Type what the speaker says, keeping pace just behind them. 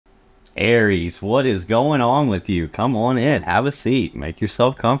Aries, what is going on with you? Come on in, have a seat, make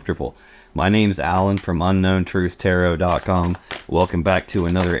yourself comfortable. My name's Alan from UnknownTruthTarot.com. Welcome back to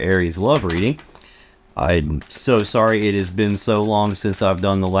another Aries love reading. I'm so sorry it has been so long since I've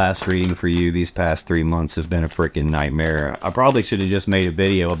done the last reading for you. These past 3 months has been a freaking nightmare. I probably should have just made a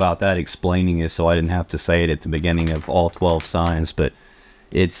video about that explaining it so I didn't have to say it at the beginning of all 12 signs, but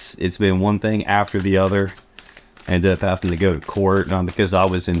it's been one thing after the other. I ended up having to go to court, not because I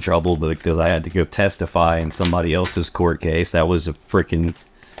was in trouble, but because I had to go testify in somebody else's court case. That was a freaking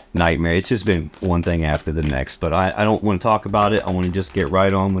nightmare. It's just been one thing after the next, but I don't want to talk about it. I want to just get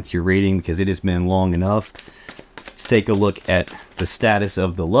right on with your reading because it has been long enough. Let's take a look at the status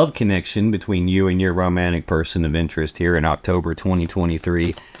of the love connection between you and your romantic person of interest here in October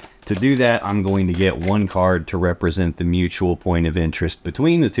 2023. To do that, I'm going to get one card to represent the mutual point of interest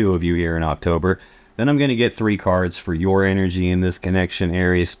between the two of you here in October. Then I'm going to get 3 cards for your energy in this connection,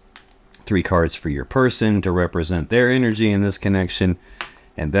 Aries. 3 cards for your person to represent their energy in this connection.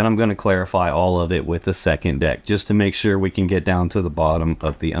 And then I'm going to clarify all of it with a second deck, just to make sure we can get down to the bottom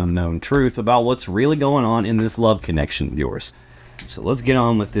of the unknown truth about what's really going on in this love connection of yours. So let's get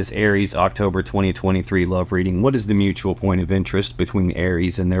on with this Aries October 2023 love reading. What is the mutual point of interest between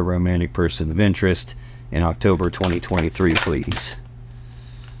Aries and their romantic person of interest in October 2023, please?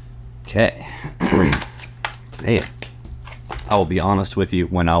 Okay. Man, I will be honest with you,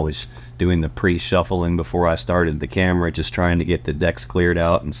 when I was doing the pre-shuffling before I started the camera, just trying to get the decks cleared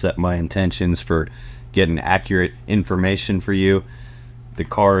out and set my intentions for getting accurate information for you, the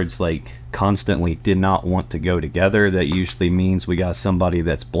cards like constantly did not want to go together. That usually means we got somebody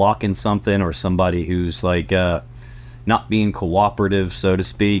that's blocking something or somebody who's like not being cooperative, so to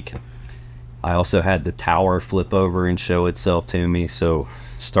speak. I also had the Tower flip over and show itself to me. So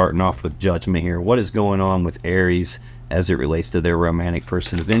starting off with Judgment here, what is going on with Aries as it relates to their romantic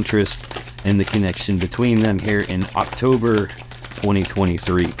person of interest and the connection between them here in October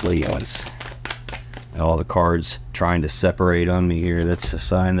 2023, please? All the cards trying to separate on me here. That's a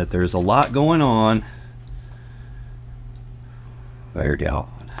sign that there's a lot going on. There you go.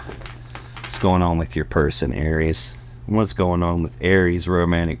 What's going on with your person, Aries? What's going on with Aries'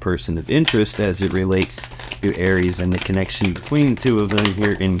 romantic person of interest as it relates to Aries and the connection between the two of them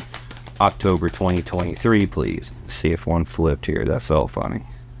here in October 2023, please? Let's see if one flipped here. That felt funny.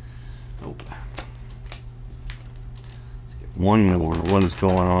 Nope. Let's get one more. What is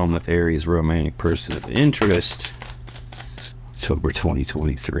going on with Aries' romantic person of interest? October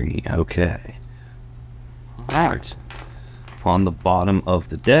 2023. Okay. Alright. On the bottom of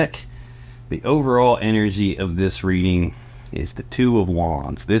the deck, the overall energy of this reading is the Two of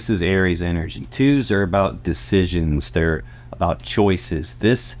Wands. This is Aries energy. Twos are about decisions. They're about choices.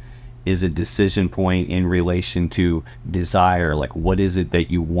 This is a decision point in relation to desire. Like, what is it that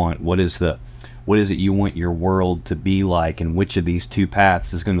you want? What is it you want your world to be like? And which of these two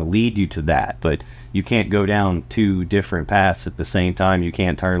paths is going to lead you to that? But you can't go down 2 different paths at the same time. You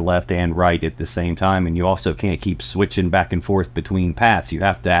can't turn left and right at the same time. And you also can't keep switching back and forth between paths. You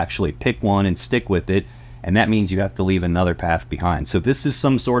have to actually pick one and stick with it. And that means you have to leave another path behind. So this is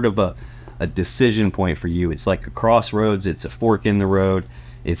some sort of a decision point for you. It's like a crossroads. It's a fork in the road.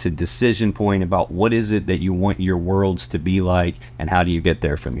 It's a decision point about what is it that you want your worlds to be like, and how do you get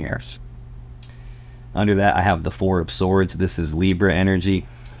there from here. Under that, I have the Four of Swords. This is Libra energy.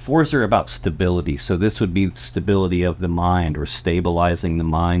 Fours are about stability, so this would be stability of the mind, or stabilizing the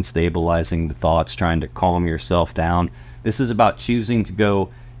mind, stabilizing the thoughts, trying to calm yourself down. This is about choosing to go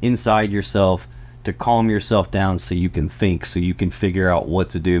inside yourself to calm yourself down so you can think, so you can figure out what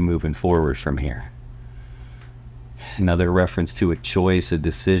to do moving forward from here. Another reference to a choice, a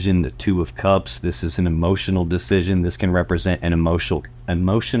decision, the Two of Cups. This is an emotional decision. This can represent an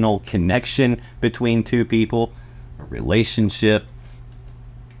emotional connection between two people, a relationship.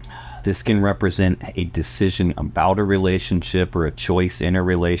 This can represent a decision about a relationship, or a choice in a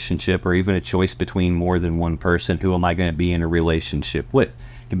relationship, or even a choice between more than one person. Who am I going to be in a relationship with?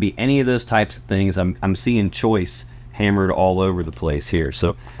 It can be any of those types of things. I'm seeing choice hammered all over the place here.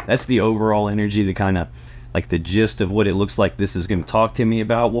 So that's the overall energy, the kind of like the gist of what it looks like this is going to talk to me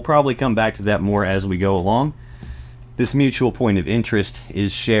about. We'll probably come back to that more as we go along. This mutual point of interest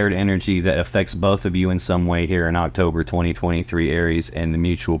is shared energy that affects both of you in some way here in October 2023, Aries, and the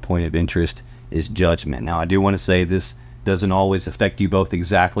mutual point of interest is Judgment. Now, I do want to say this doesn't always affect you both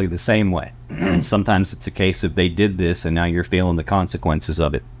exactly the same way. Sometimes it's a case of they did this and now you're feeling the consequences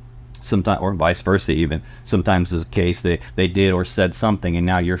of it. Sometimes, or vice versa even. Sometimes it's a case that they did or said something and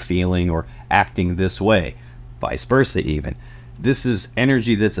now you're feeling or acting this way. Vice versa even. this is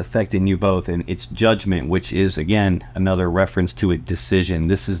energy that's affecting you both, and it's judgment, which is, again, another reference to a decision.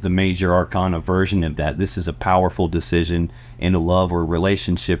 This is the major arcana version of that. This is a powerful decision in a love or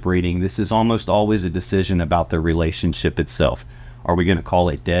relationship reading. This is almost always a decision about the relationship itself. Are we going to call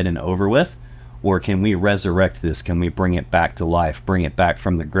it dead and over with? Or can we resurrect this? Can we bring it back to life, bring it back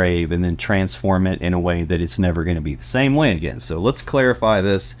from the grave, and then transform it in a way that it's never going to be the same way again? So let's clarify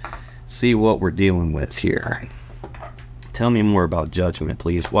this, see what we're dealing with here. Tell me more about judgment,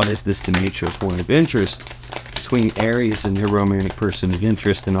 please. What is this the mutual point of interest between Aries and your romantic person of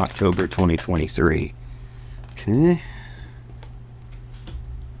interest in October 2023? Okay.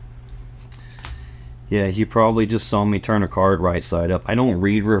 Yeah, you probably just saw me turn a card right side up. I don't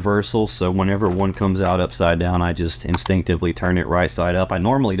read reversals, so whenever one comes out upside down, I just instinctively turn it right side up. I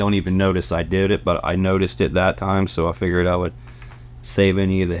normally don't even notice I did it, but I noticed it that time, so I figured I would save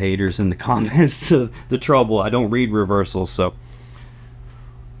any of the haters in the comments the trouble. I don't read reversals, so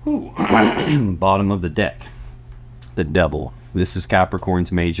bottom of the deck, the Devil. This is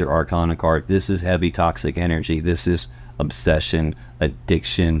Capricorn's major arcana card. This is heavy toxic energy. This is obsession,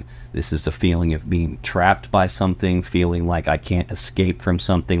 addiction. This is a feeling of being trapped by something, feeling like I can't escape from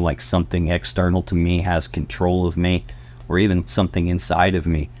something, like something external to me has control of me, or even something inside of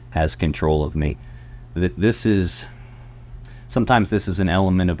me has control of me. This is sometimes this is an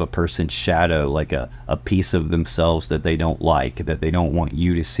element of a person's shadow, like a piece of themselves that they don't like, that they don't want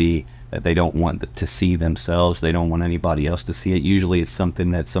you to see, that they don't want to see themselves. They don't want anybody else to see it. Usually it's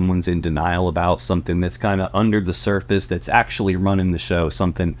something that someone's in denial about, something that's kind of under the surface, that's actually running the show,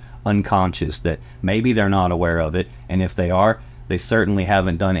 something unconscious that maybe they're not aware of it. And if they are, they certainly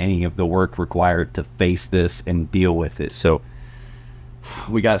haven't done any of the work required to face this and deal with it. So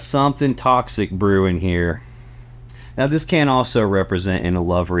we got something toxic brewing here. Now this can also represent in a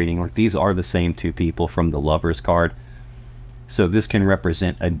love reading, like these are the same two people from the Lover's card. So this can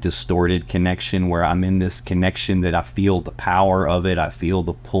represent a distorted connection where I'm in this connection that I feel the power of it, I feel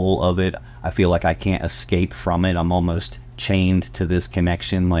the pull of it, I feel like I can't escape from it, I'm almost chained to this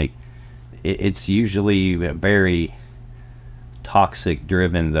connection. Like it's usually very toxic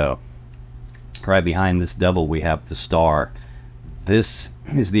driven though. Right behind this Devil we have the Star. This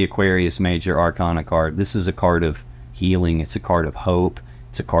is the Aquarius major arcana card. This is a card of healing, it's a card of hope,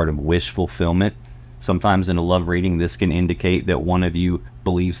 it's a card of wish fulfillment. Sometimes in a love reading this can indicate that one of you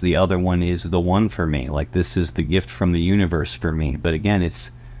believes the other one is the one for me, like this is the gift from the universe for me. But again, it's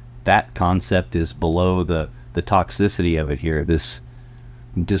that concept is below the toxicity of it here, this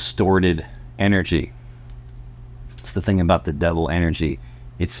distorted energy. It's the thing about the Devil energy,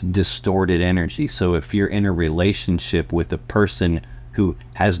 it's distorted energy. So if you're in a relationship with a person who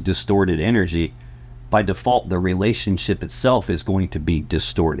has distorted energy, by default, the relationship itself is going to be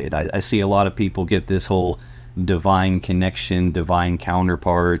distorted. I see a lot of people get this whole divine connection, divine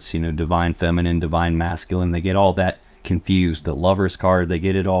counterparts, you know, divine feminine, divine masculine. They get all that confused. The Lover's card, they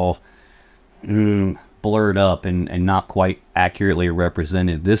get it all blurred up and not quite accurately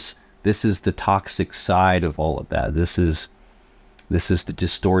represented. This is the toxic side of all of that. This is the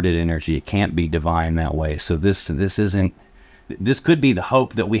distorted energy. It can't be divine that way. So this isn't. This could be the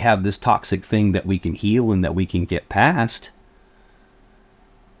hope that we have this toxic thing that we can heal and that we can get past.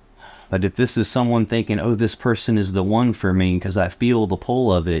 But if this is someone thinking, oh, this person is the one for me because I feel the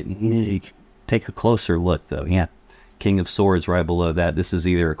pull of it, take a closer look though. Yeah, King of Swords right below that. This is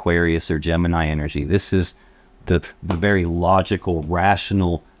either Aquarius or Gemini energy. This is the very logical,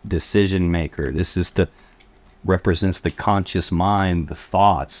 rational decision maker. This is represents the conscious mind, the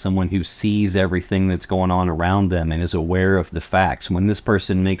thoughts, someone who sees everything that's going on around them and is aware of the facts. When this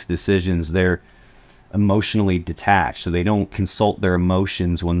person makes decisions, they're emotionally detached, so they don't consult their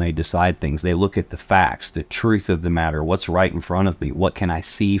emotions when they decide things. They look at the facts, the truth of the matter, what's right in front of me, what can I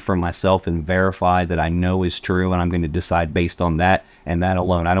see for myself and verify that I know is true, and I'm going to decide based on that and that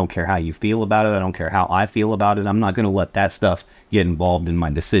alone. I don't care how you feel about it, I don't care how I feel about it, I'm not going to let that stuff get involved in my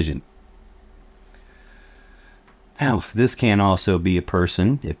decision. Now, this can also be a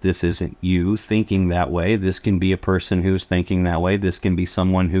person, if this isn't you thinking that way, this can be a person who's thinking that way. This can be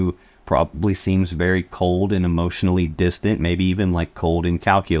someone who probably seems very cold and emotionally distant, maybe even like cold and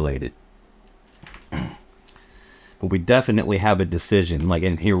calculated. But we definitely have a decision, like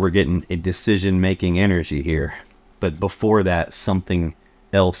in here we're getting a decision-making energy here. But before that, something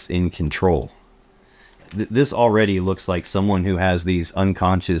else in control. This already looks like someone who has these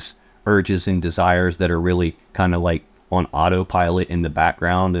unconscious urges and desires that are really kind of like on autopilot in the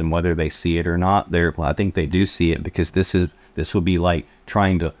background, and whether they see it or not, well, I think they do see it, because this would be like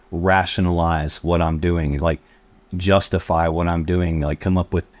trying to rationalize what I'm doing, like justify what I'm doing, like come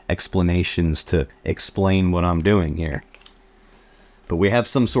up with explanations to explain what I'm doing here. But we have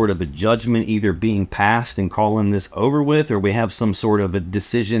some sort of a judgment either being passed and calling this over with, or we have some sort of a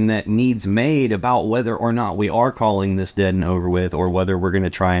decision that needs made about whether or not we are calling this dead and over with, or whether we're going to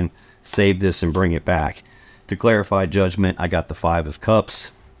try and save this and bring it back. To clarify judgment, I got the 5 of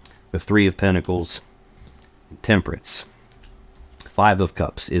Cups, the 3 of Pentacles, Temperance. 5 of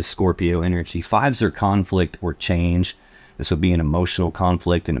Cups is Scorpio energy. 5s are conflict or change. This would be an emotional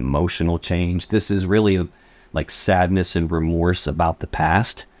conflict, an emotional change. This is really like sadness and remorse about the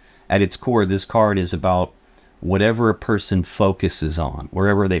past. At its core, this card is about whatever a person focuses on.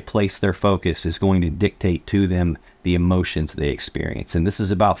 Wherever they place their focus is going to dictate to them the emotions they experience. And this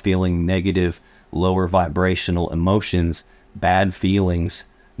is about feeling negative, lower vibrational emotions, bad feelings,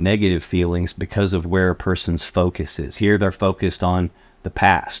 negative feelings because of where a person's focus is. Here they're focused on the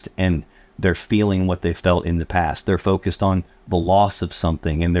past and they're feeling what they felt in the past. They're focused on the loss of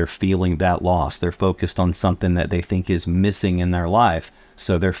something and they're feeling that loss. They're focused on something that they think is missing in their life,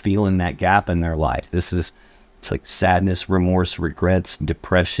 so they're feeling that gap in their life. It's like sadness, remorse, regrets,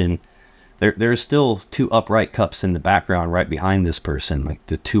 depression. There's still 2 upright cups in the background right behind this person, like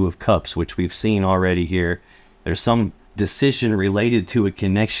the 2 of Cups, which we've seen already here. There's some decision related to a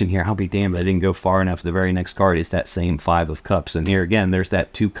connection here. I'll be damned, I didn't go far enough. The very next card is that same 5 of Cups. And here again, there's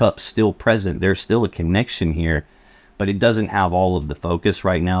that 2 cups still present. There's still a connection here, but it doesn't have all of the focus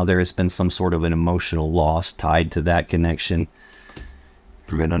right now. There has been some sort of an emotional loss tied to that connection.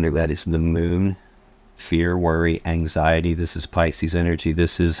 Right under that is the Moon. Fear, worry, anxiety. This is Pisces energy.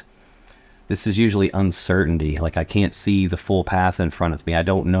 This is usually uncertainty. Like, I can't see the full path in front of me. I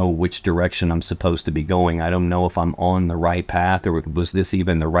don't know which direction I'm supposed to be going. I don't know if I'm on the right path, or was this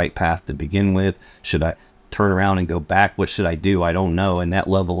even the right path to begin with? Should I turn around and go back? What should I do? I don't know. And that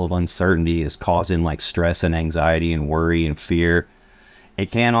level of uncertainty is causing like stress and anxiety and worry and fear.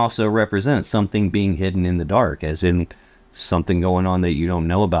 It can also represent something being hidden in the dark, as in something going on that you don't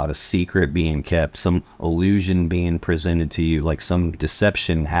know about, a secret being kept, some illusion being presented to you, like some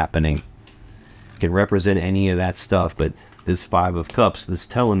deception happening. Can represent any of that stuff. But this 5 of Cups is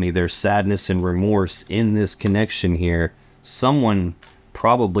telling me there's sadness and remorse in this connection here. Someone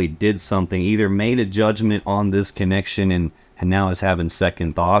probably did something, either made a judgment on this connection and now is having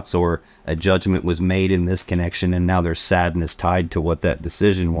second thoughts, or a judgment was made in this connection and now there's sadness tied to what that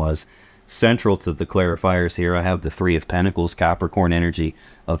decision was. Central to the clarifiers here, I have the 3 of Pentacles, Capricorn energy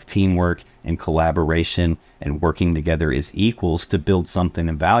of teamwork and collaboration and working together as equals to build something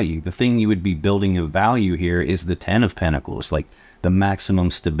of value. The thing you would be building of value here is the 10 of Pentacles, like the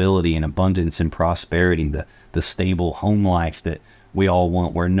maximum stability and abundance and prosperity, the stable home life that we all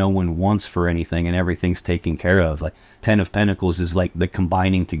want, where no one wants for anything and everything's taken care of. Like 10 of Pentacles is like the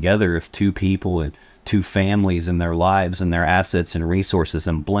combining together of 2 people and 2 families and their lives and their assets and resources,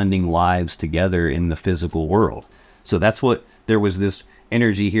 and blending lives together in the physical world. So that's what, there was this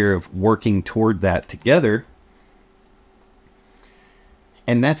energy here of working toward that together.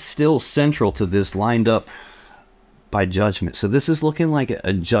 And that's still central to this, lined up by judgment. So this is looking like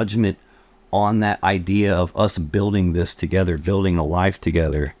a judgment on that idea of us building this together, building a life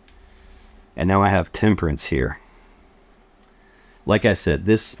together. And now I have Temperance here. Like I said,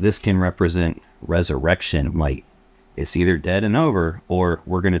 this can represent resurrection. Like, it's either dead and over, or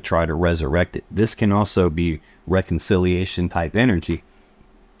we're going to try to resurrect it. This can also be reconciliation type energy.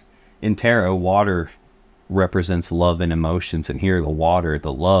 In tarot, water represents love and emotions, and here the water,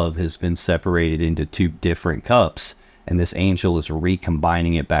 the love, has been separated into 2 different cups, and this angel is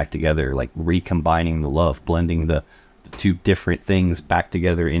recombining it back together, like recombining the love, blending the 2 different things back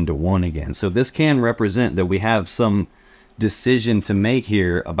together into one again. So this can represent that we have some decision to make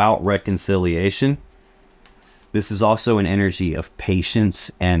here about reconciliation. This is also an energy of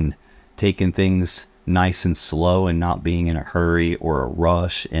patience and taking things nice and slow and not being in a hurry or a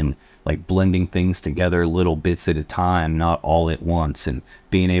rush, and like blending things together little bits at a time, not all at once, and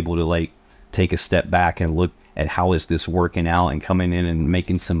being able to like take a step back and look at how is this working out, and coming in and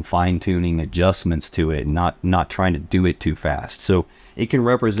making some fine-tuning adjustments to it, and not trying to do it too fast. So it can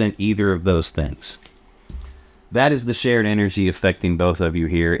represent either of those things. That is the shared energy affecting both of you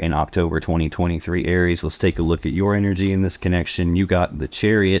here in October 2023, Aries. Let's take a look at your energy in this connection. You got the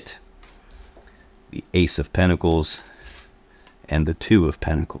Chariot, the Ace of Pentacles, and the 2 of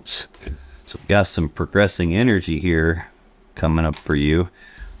Pentacles. So we've got some progressing energy here coming up for you.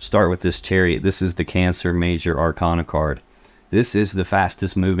 Start with this Chariot. This is the Cancer Major Arcana card. This is the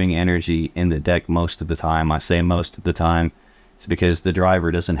fastest moving energy in the deck most of the time. I say most of the time. It's because the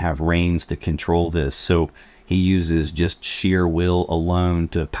driver doesn't have reins to control this. So he uses just sheer will alone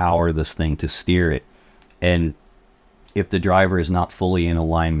to power this thing, to steer it. And if the driver is not fully in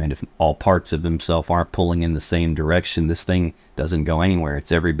alignment, if all parts of themselves aren't pulling in the same direction, this thing doesn't go anywhere.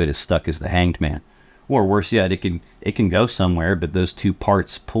 It's every bit as stuck as the Hanged Man. Or worse yet, it can go somewhere, but those two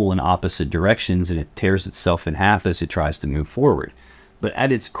parts pull in opposite directions and it tears itself in half as it tries to move forward. But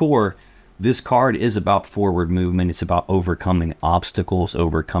at its core, this card is about forward movement. It's about overcoming obstacles,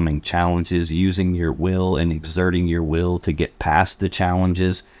 overcoming challenges, using your will and exerting your will to get past the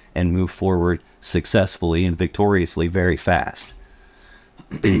challenges and move forward successfully and victoriously very fast.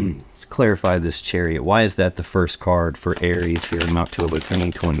 Let's clarify this Chariot. Why is that the first card for Aries here in October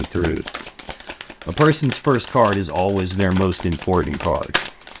 2023? A person's first card is always their most important card.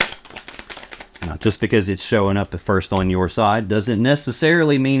 Now, just because it's showing up the first on your side doesn't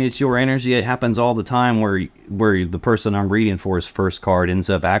necessarily mean it's your energy. It happens all the time where the person I'm reading for's first card ends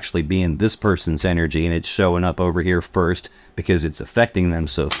up actually being this person's energy, and it's showing up over here first because it's affecting them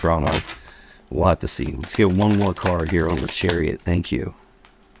so strongly. We'll have to see. Let's get one more card here on the Chariot. Thank you.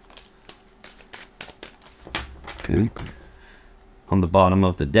 Okay. On the bottom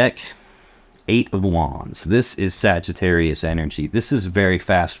of the deck, 8 of Wands. This is Sagittarius energy. This is very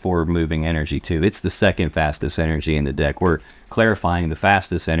fast forward moving energy too. It's the second fastest energy in the deck. We're clarifying the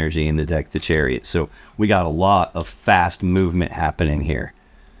fastest energy in the deck, the Chariot. So we got a lot of fast movement happening here.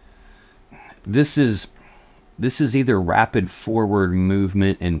 This is either rapid forward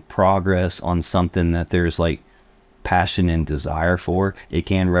movement and progress on something that there's like passion and desire for. It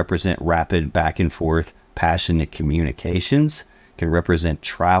can represent rapid back and forth, passionate communications. It can represent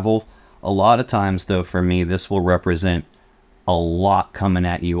travel. A lot of times, though, for me, this will represent a lot coming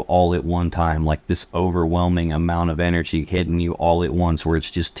at you all at one time, like this overwhelming amount of energy hitting you all at once where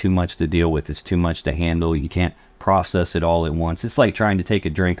it's just too much to deal with. It's too much to handle. You can't process it all at once. It's like trying to take a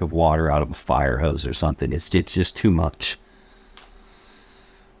drink of water out of a fire hose or something. It's just too much.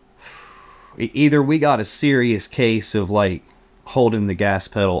 Either we got a serious case of like holding the gas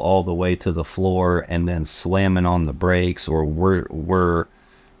pedal all the way to the floor and then slamming on the brakes, or we're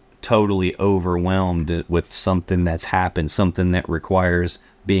totally overwhelmed with something that's happened, something that requires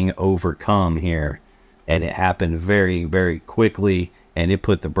being overcome here, and it happened very, very quickly, and it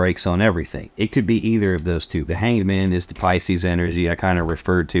put the brakes on everything. It could be either of those two. The Hanged Man is the Pisces energy I kind of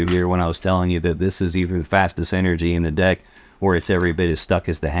referred to here when I was telling you that this is either the fastest energy in the deck or it's every bit as stuck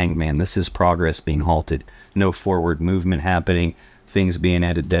as the Hanged Man. This is progress being halted, no forward movement happening, things being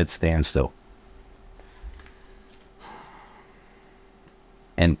at a dead standstill.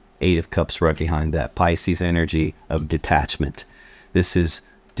 And 8 of Cups right behind that, Pisces energy of detachment. This is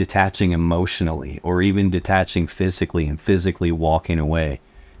detaching emotionally or even detaching physically and physically walking away.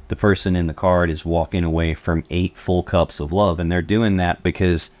 The person in the card is walking away from 8 full cups of love, and they're doing that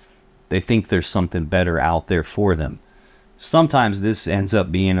because they think there's something better out there for them. Sometimes this ends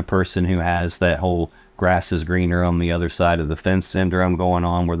up being a person who has that whole grass is greener on the other side of the fence syndrome going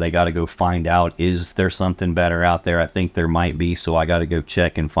on, where they got to go find out, is there something better out there? I think there might be, so I got to go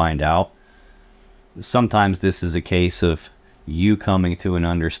check and find out. Sometimes this is a case of you coming to an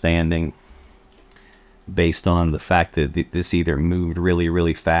understanding based on the fact that this either moved really,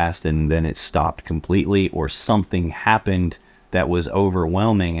 really fast and then it stopped completely, or something happened that was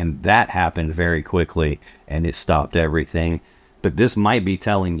overwhelming and that happened very quickly and it stopped everything. But this might be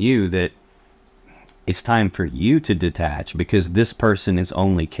telling you that it's time for you to detach, because this person is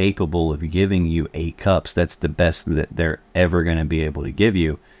only capable of giving you 8 cups. That's the best that they're ever going to be able to give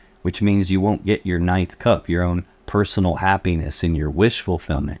you, which means you won't get your 9th cup, your own personal happiness and your wish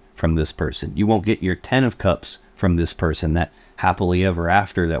fulfillment from this person. You won't get your 10 of Cups from this person, that happily ever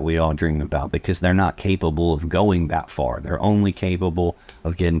after that we all dream about, because they're not capable of going that far. They're only capable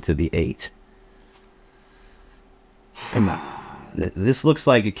of getting to the 8. This looks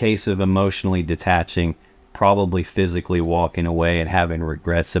like a case of emotionally detaching, probably physically walking away and having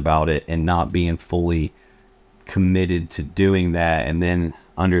regrets about it and not being fully committed to doing that. And then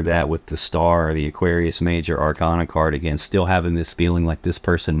under that, with the Star, the Aquarius Major Arcana card again, still having this feeling like this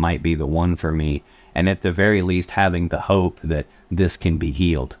person might be the one for me, and at the very least having the hope that this can be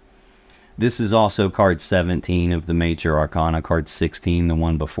healed. This is also card 17 of the Major Arcana. Card 16, the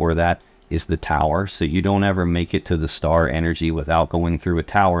one before that, is the Tower. So you don't ever make it to the Star energy without going through a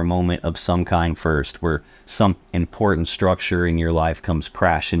Tower moment of some kind first, where some important structure in your life comes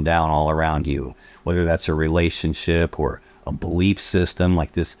crashing down all around you, whether that's a relationship or a belief system,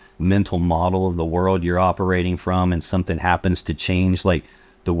 like this mental model of the world you're operating from, and something happens to change like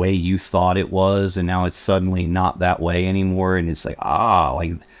the way you thought it was, and now it's suddenly not that way anymore, and it's like,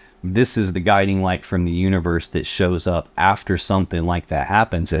 like this is the guiding light from the universe that shows up after something like that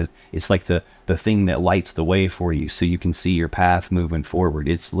happens. It's like the thing that lights the way for you so you can see your path moving forward.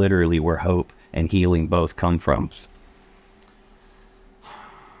 It's literally where hope and healing both come from.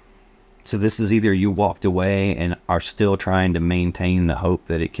 So this is either you walked away and are still trying to maintain the hope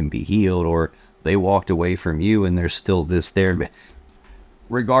that it can be healed, or they walked away from you and there's still this there.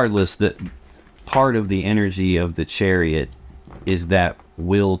 Regardless, that part of the energy of the Chariot is that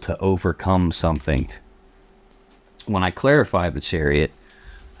will to overcome something. When I clarify the Chariot,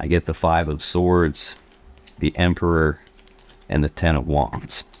 I get the Five of Swords, the Emperor, and the Ten of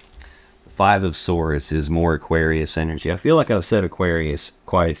Wands. The Five of Swords is more Aquarius energy. I feel like I've said Aquarius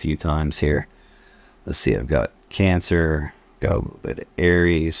quite a few times here. Let's see, I've got Cancer, got a little bit of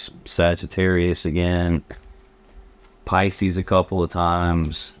Aries, Sagittarius again, Pisces a couple of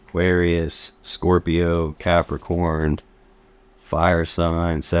times, Aquarius, Scorpio, Capricorn, Fire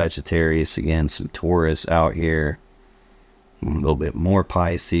sign, Sagittarius again, some Taurus out here, a little bit more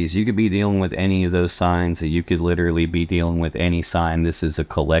Pisces. You could be dealing with any of those signs, or you could literally be dealing with any sign. This is a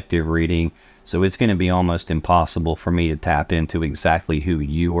collective reading, so it's going to be almost impossible for me to tap into exactly who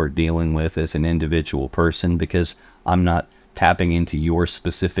you are dealing with as an individual person, because I'm not tapping into your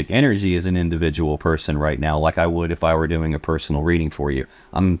specific energy as an individual person right now like I would if I were doing a personal reading for you.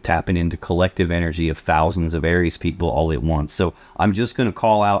 I'm tapping into collective energy of thousands of Aries people all at once. So I'm just going to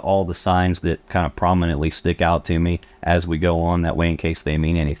call out all the signs that kind of prominently stick out to me as we go on, that way in case they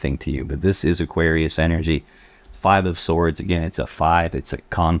mean anything to you. But this is Aquarius energy. Five of Swords, again, it's a 5, it's a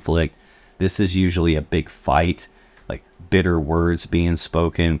conflict. This is usually a big fight, like bitter words being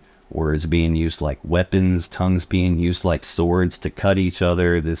spoken, words being used like weapons, tongues being used like swords to cut each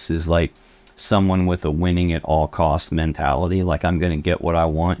other. This is like someone with a winning at all cost mentality, like I'm going to get what I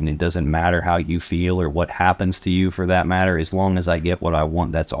want, and it doesn't matter how you feel or what happens to you for that matter. As long as I get what I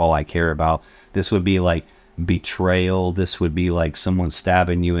want, that's all I care about. This would be like betrayal. This would be like someone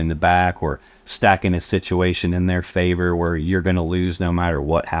stabbing you in the back or stacking a situation in their favor where you're going to lose no matter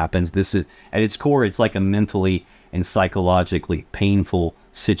what happens. This is, at its core, it's like a mentally and psychologically painful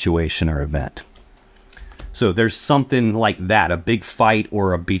situation or event. So there's something like that, a big fight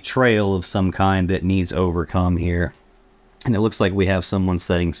or a betrayal of some kind that needs overcome here. And it looks like we have someone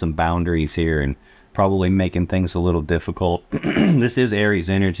setting some boundaries here and probably making things a little difficult. This is Aries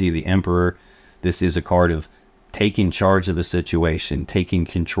energy, the Emperor. This is a card of taking charge of the situation, taking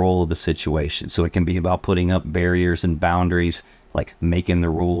control of the situation. So it can be about putting up barriers and boundaries, like making the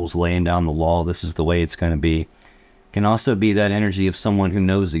rules, laying down the law. This is the way it's going to be. Can also be that energy of someone who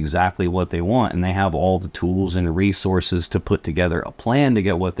knows exactly what they want, and they have all the tools and resources to put together a plan to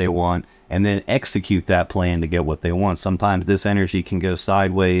get what they want and then execute that plan to get what they want. Sometimes this energy can go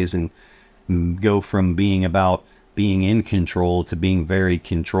sideways and go from being about being in control to being very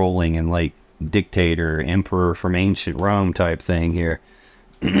controlling and like dictator, emperor from ancient Rome type thing here.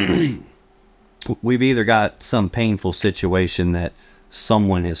 We've either got some painful situation that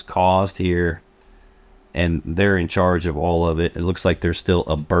someone has caused here and they're in charge of all of it. It looks like there's still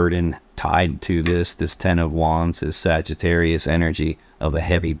a burden tied to this. This Ten of Wands is Sagittarius energy of a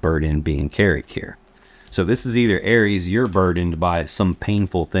heavy burden being carried here. So this is either Aries, you're burdened by some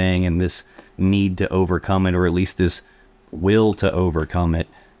painful thing and this need to overcome it, or at least this will to overcome it.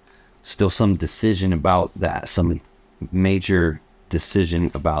 Still some decision about that, some major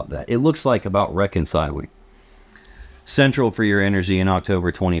decision about that. It looks like about reconciling. Central for your energy in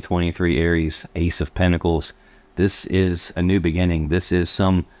October 2023, Aries, Ace of Pentacles. This is a new beginning. This is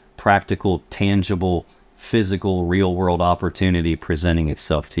some practical, tangible, physical, real-world opportunity presenting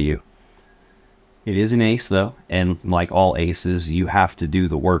itself to you. It is an ace, though, and like all aces, you have to do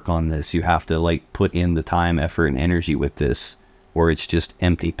the work on this. You have to like put in the time, effort, and energy with this, or it's just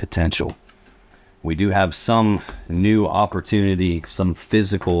empty potential. We do have some new opportunity, some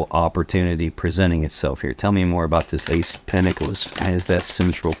physical opportunity presenting itself here. Tell me more about this Ace of Pentacles. Why is that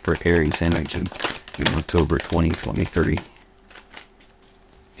central for Aries energy in October 2023?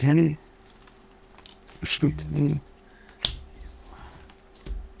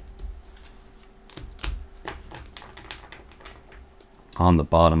 On the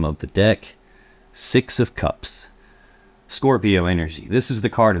bottom of the deck, Six of Cups. Scorpio energy. This is the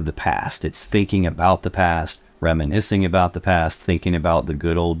card of the past. It's thinking about the past, reminiscing about the past, thinking about the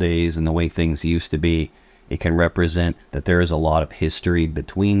good old days and the way things used to be. It can represent that there is a lot of history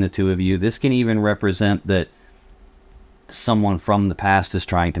between the two of you. This can even represent that someone from the past is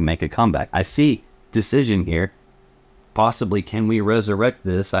trying to make a comeback. I see decision here. Possibly, can we resurrect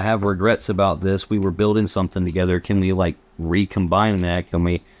this? I have regrets about this. We were building something together. Can we like recombine that? Can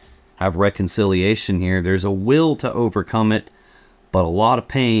we have reconciliation here? There's a will to overcome it, but a lot of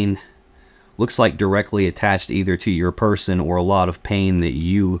pain looks like directly attached either to your person or a lot of pain that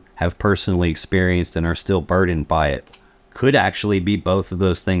you have personally experienced and are still burdened by it. Could actually be both of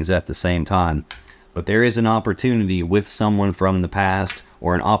those things at the same time. But there is an opportunity with someone from the past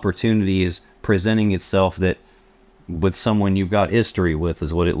or an opportunity is presenting itself that with someone you've got history with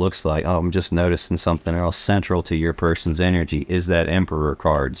is what it looks like. Oh, I'm just noticing something else central to your person's energy is that Emperor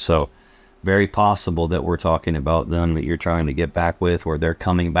card. So very possible that we're talking about them that you're trying to get back with, or they're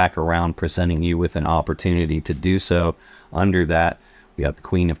coming back around presenting you with an opportunity to do so. Under that, we have the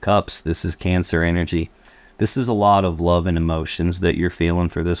Queen of Cups. This is Cancer energy. This is a lot of love and emotions that you're feeling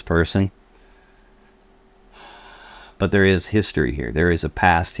for this person. But there is history here. There is a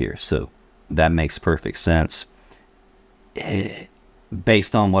past here. So that makes perfect sense.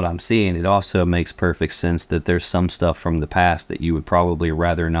 Based on what I'm seeing, it also makes perfect sense that there's some stuff from the past that you would probably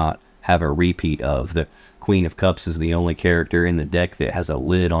rather not have a repeat of. The Queen of Cups is the only character in the deck that has a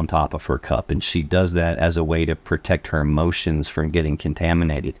lid on top of her cup, and she does that as a way to protect her emotions from getting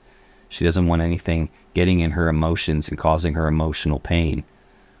contaminated. She doesn't want anything getting in her emotions and causing her emotional pain.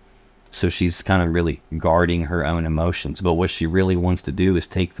 So she's kind of really guarding her own emotions. But what she really wants to do is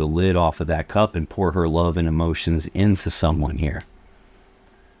take the lid off of that cup and pour her love and emotions into someone here.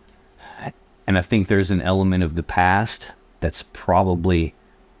 And I think there's an element of the past that's probably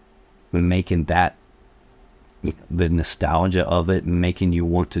making that, the nostalgia of it, making you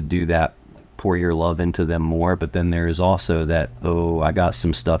want to do that, pour your love into them more. But then there is also that, oh, I got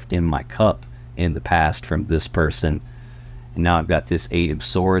some stuff in my cup in the past from this person. And now I've got this Eight of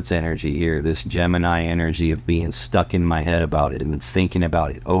Swords energy here, this Gemini energy of being stuck in my head about it and thinking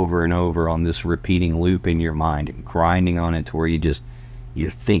about it over and over on this repeating loop in your mind and grinding on it to where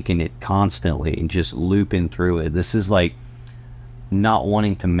you're thinking it constantly and just looping through it. This is like not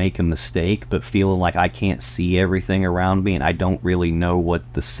wanting to make a mistake, but feeling like I can't see everything around me and I don't really know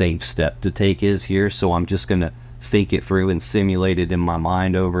what the safe step to take is here. So I'm just going to think it through and simulate it in my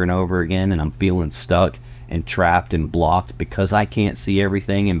mind over and over again. And I'm feeling stuck and trapped and blocked because I can't see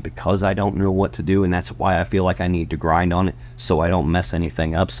everything and because I don't know what to do. And that's why I feel like I need to grind on it so I don't mess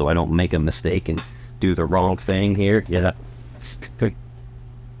anything up, so I don't make a mistake and do the wrong thing here. Yeah.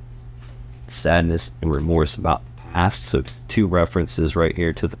 Sadness and remorse about the past. So two references right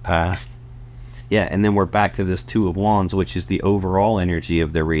here to the past. Yeah, and then we're back to this Two of Wands, which is the overall energy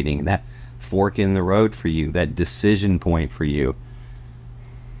of the reading. That fork in the road for you, that decision point for you.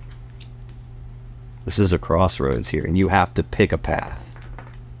 This is a crossroads here, and you have to pick a path.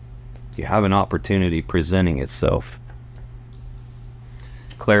 You have an opportunity presenting itself.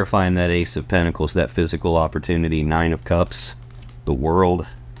 Clarifying that Ace of Pentacles, that physical opportunity, Nine of Cups, the World,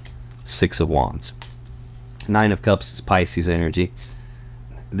 Six of Wands. Nine of Cups is Pisces energy.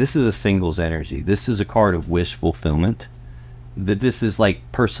 This is a singles energy. This is a card of wish fulfillment. This is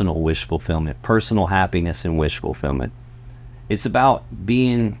like personal wish fulfillment, personal happiness and wish fulfillment. It's about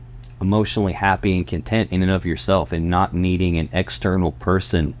being emotionally happy and content in and of yourself and not needing an external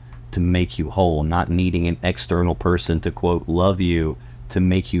person to make you whole, not needing an external person to, quote, love you, to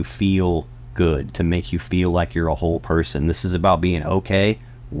make you feel good, to make you feel like you're a whole person. This is about being okay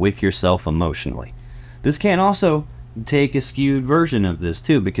with yourself emotionally. This can also take a skewed version of this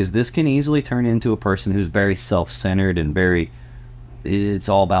too, because this can easily turn into a person who's very self-centered and very, it's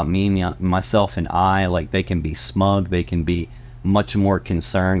all about me, myself, and I. Like, they can be smug, they can be much more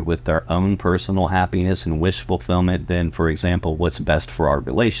concerned with their own personal happiness and wish fulfillment than, for example, what's best for our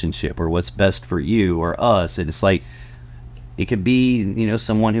relationship or what's best for you or us. It's like, it could be, you know,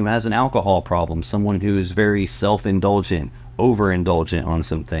 someone who has an alcohol problem, someone who is very self-indulgent, overindulgent on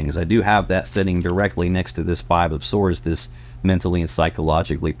some things. I do have that sitting directly next to this Five of Swords, this mentally and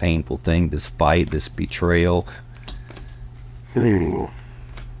psychologically painful thing, this fight, this betrayal. It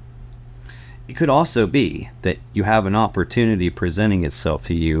could also be that you have an opportunity presenting itself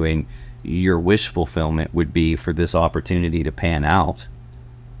to you, and your wish fulfillment would be for this opportunity to pan out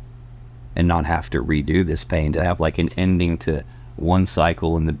and not have to redo this pain, to have like an ending to one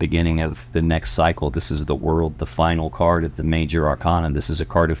cycle and the beginning of the next cycle. This is the World, the final card of the major arcana. This is a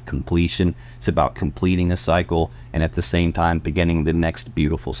card of completion. It's about completing a cycle and at the same time beginning the next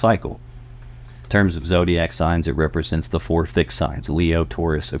beautiful cycle. In terms of zodiac signs, it represents the four fixed signs: Leo,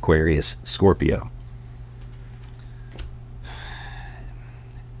 Taurus, Aquarius, Scorpio.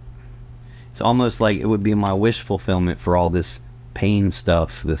 It's almost like it would be my wish fulfillment for all this pain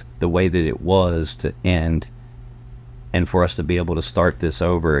stuff, the way that it was, to end, and for us to be able to start this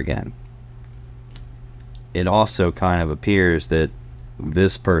over again. It also kind of appears that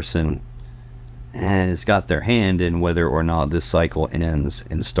this person has got their hand in whether or not this cycle ends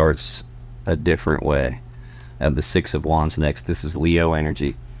and starts a different way. I have the Six of Wands next. This is Leo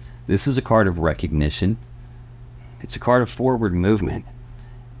energy. This is a card of recognition. It's a card of forward movement.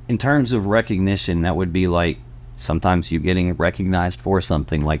 In terms of recognition, that would be like Sometimes you getting recognized for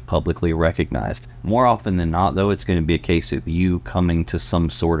something, like publicly recognized. More often than not, though, it's going to be a case of you coming to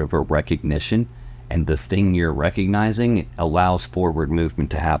some sort of a recognition, and the thing you're recognizing allows forward movement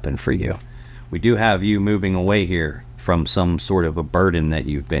to happen for you. We do have you moving away here from some sort of a burden that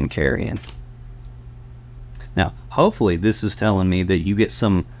you've been carrying. Now, hopefully this is telling me that you get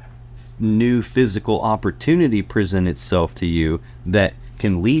some new physical opportunity present itself to you that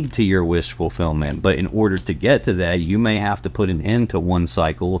can lead to your wish fulfillment. But in order to get to that, you may have to put an end to one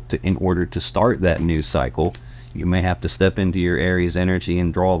cycle in order to start that new cycle. You may have to step into your Aries energy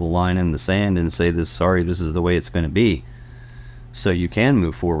and draw the line in the sand and say, this is the way it's going to be, so you can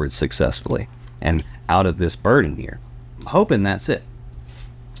move forward successfully and out of this burden here. I'm hoping that's it.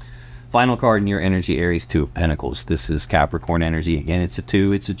 Final card in your energy, Aries, Two of Pentacles. This is Capricorn energy. Again, it's a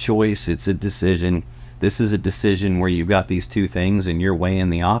two, it's a choice, it's a decision. This is a decision where you've got these two things and you're weighing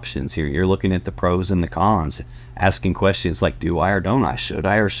the options here. You're looking at the pros and the cons, asking questions like, do I or don't I? Should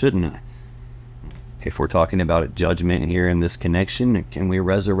I or shouldn't I? If we're talking about a judgment here in this connection, can we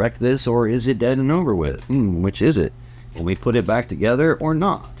resurrect this, or is it dead and over with? Which is it? Will we put it back together or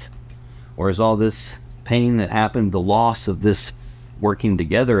not? Or is all this pain that happened, the loss of this working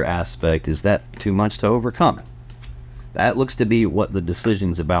together aspect, is that too much to overcome? That looks to be what the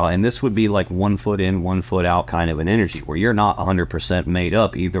decision's about. And this would be like 1 foot in, 1 foot out kind of an energy, where you're not 100% made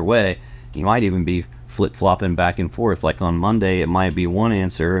up either way. You might even be flip-flopping back and forth. Like on Monday it might be one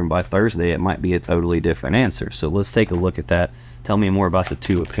answer, and by Thursday it might be a totally different answer. So let's take a look at that. Tell me more about the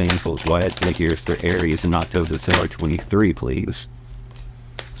Two of Pentacles. Why it's like here's for Aries in October 23, please.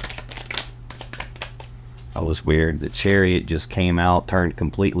 That was weird. The Chariot just came out, turned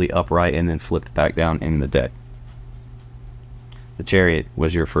completely upright, and then flipped back down in the deck. The Chariot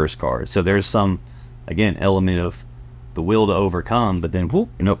was your first card. So there's some, again, element of the will to overcome, but then whoop,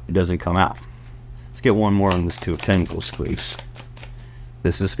 nope, it doesn't come out. Let's get one more on this Two of Pentacles, please.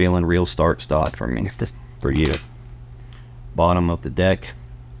 This is feeling real start-start for me, for you. Bottom of the deck,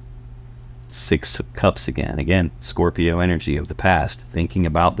 Six of Cups again. Again, Scorpio energy of the past, thinking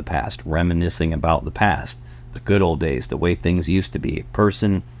about the past, reminiscing about the past, the good old days, the way things used to be. A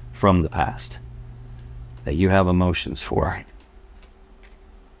person from the past that you have emotions for,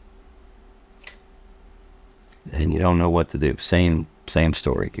 and you don't know what to do. Same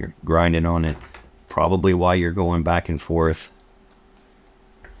story. You're grinding on it. Probably why you're going back and forth.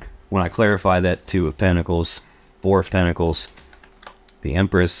 When I clarify that Two of Pentacles, Four of Pentacles, the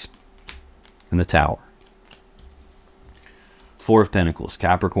Empress, and the Tower. Four of Pentacles,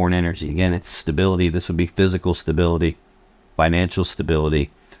 Capricorn energy. Again, it's stability. This would be physical stability, financial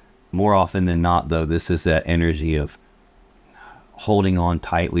stability. More often than not, though, this is that energy of holding on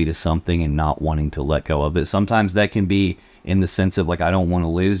tightly to something and not wanting to let go of it. Sometimes that can be in the sense of like, I don't want to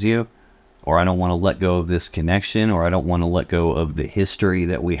lose you, or I don't want to let go of this connection, or I don't want to let go of the history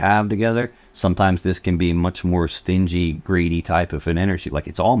that we have together. Sometimes this can be much more stingy, greedy type of an energy. Like,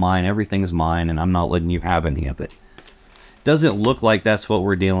 it's all mine, everything's mine, and I'm not letting you have any of it. Doesn't look like that's what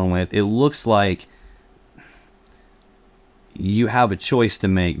we're dealing with. It looks like you have a choice to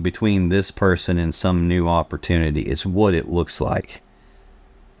make between this person and some new opportunity. It's what it looks like.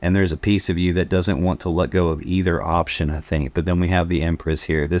 And there's a piece of you that doesn't want to let go of either option, I think. But then we have the Empress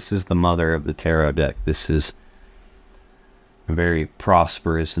here. This is the mother of the tarot deck. This is very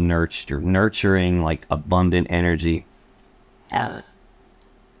prosperous, nurturing, like abundant energy.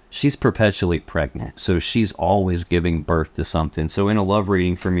 She's perpetually pregnant, so she's always giving birth to something. So in a love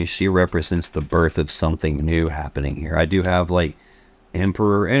reading for me, she represents the birth of something new happening here. I do have like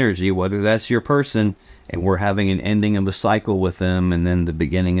Emperor energy, whether that's your person, and we're having an ending of a cycle with them, and then the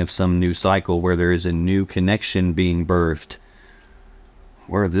beginning of some new cycle where there is a new connection being birthed.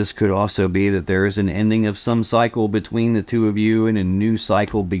 Or this could also be that there is an ending of some cycle between the two of you, and a new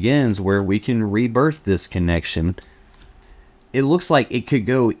cycle begins where we can rebirth this connection. It looks like it could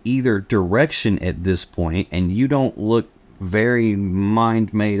go either direction at this point, and you don't look very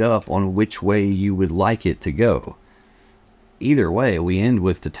mind made up on which way you would like it to go. Either way, we end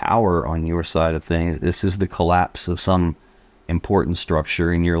with the Tower on your side of things. This is the collapse of some important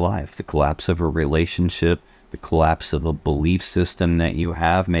structure in your life, the collapse of a relationship, the collapse of a belief system that you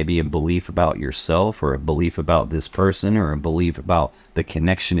have, maybe a belief about yourself, or a belief about this person, or a belief about the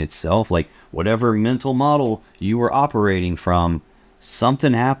connection itself. Like whatever mental model you were operating from,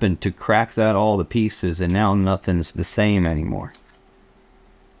 something happened to crack that all to pieces, and now nothing's the same anymore.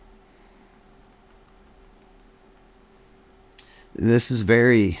 This is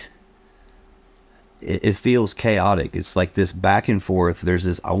very, it feels chaotic. It's like this back and forth. There's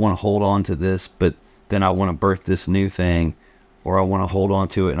this, I want to hold on to this, but then I want to birth this new thing. or I want to hold on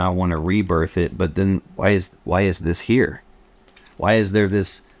to it and I want to rebirth it. But then why is this here? Why is there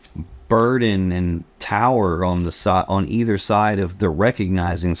this burden and tower on the side, on either side of the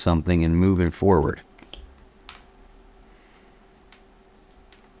recognizing something and moving forward?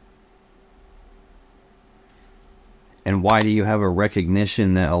 And why do you have a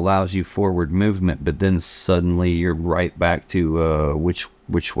recognition that allows you forward movement, but then suddenly you're right back to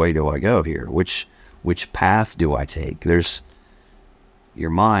which way do I go here? Which path do I take? There's, your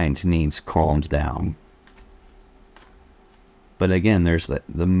mind needs calmed down. But again, there's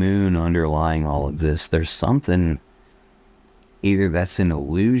the moon underlying all of this. There's something, either that's an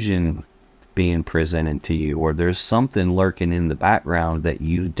illusion being presented to you, or there's something lurking in the background that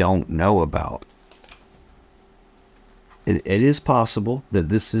you don't know about. It is possible that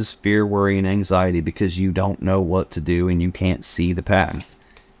this is fear, worry, and anxiety because you don't know what to do and you can't see the path.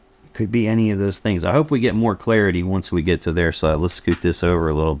 It could be any of those things. I hope we get more clarity once we get to their side. Let's scoot this over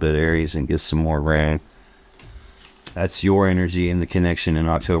a little bit, Aries, and get some more rain. That's your energy in the connection in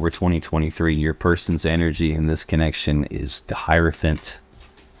October 2023. Your person's energy in this connection is the Hierophant,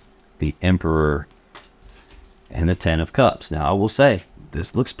 the Emperor, and the Ten of Cups. Now, I will say,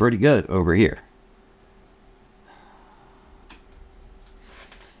 this looks pretty good over here.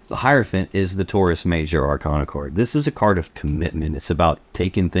 The Hierophant is the Taurus Major Arcana card. This is a card of commitment. It's about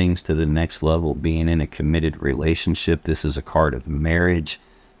taking things to the next level, being in a committed relationship. This is a card of marriage,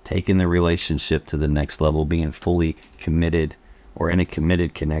 taking the relationship to the next level, being fully committed or in a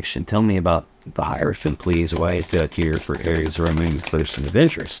committed connection. Tell me about the Hierophant, please. Why is that here for Aries or a moon's person of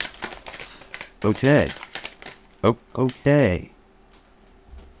interest? Okay. Oh, okay.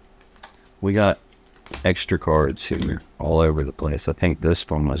 We got extra cards here all over the place. I think this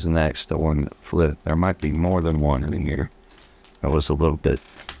one was next, the one that flipped. There might be more than one in here. That was a little bit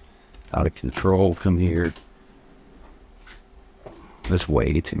out of control. Come here. There's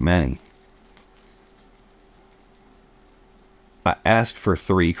way too many. I asked for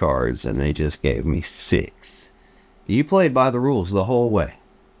 3 cards and they just gave me 6. You played by the rules the whole way.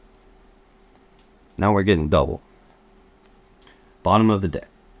 Now we're getting double. Bottom of the deck.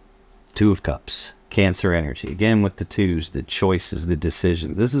 2 of Cups. Cancer energy. Again with the 2s, the choices, the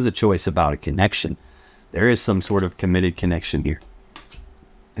decisions. This is a choice about a connection. There is some sort of committed connection here.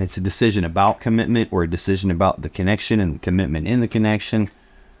 It's a decision about commitment or a decision about the connection and commitment in the connection.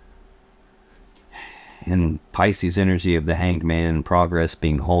 And Pisces energy of the Hanged Man, progress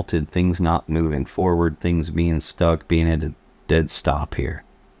being halted, things not moving forward, things being stuck, being at a dead stop here.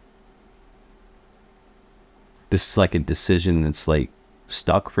 This is like a decision that's like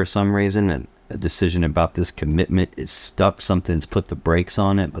stuck for some reason, and a decision about this commitment is stuck. Something's put the brakes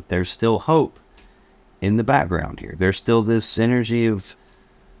on it, but there's still hope in the background here. There's still this energy of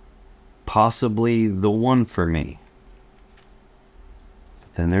possibly the one for me.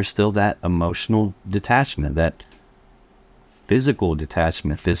 Then there's still that emotional detachment, that physical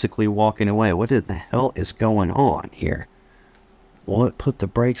detachment, physically walking away. What the hell is going on here? What put the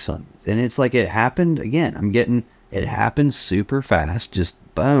brakes on? And it's like it happened again. I'm getting, it happened super fast, just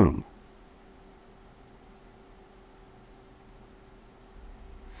boom.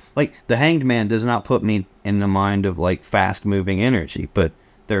 Like, the Hanged Man does not put me in the mind of, like, fast-moving energy, but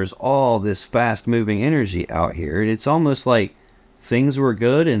there's all this fast-moving energy out here. It's almost like things were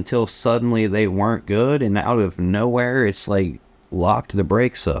good until suddenly they weren't good, and out of nowhere, it's like locked the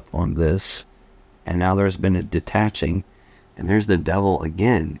brakes up on this, and now there's been a detaching, and there's the devil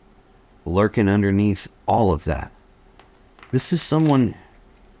again, lurking underneath all of that. This is someone...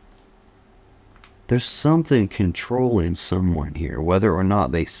 There's something controlling someone here, whether or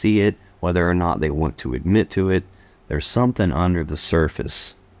not they see it, whether or not they want to admit to it. There's something under the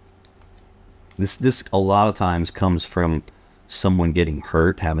surface. This a lot of times comes from someone getting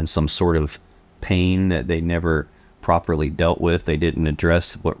hurt, having some sort of pain that they never properly dealt with. They didn't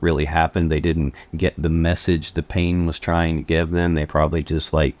address what really happened. They didn't get the message the pain was trying to give them. They probably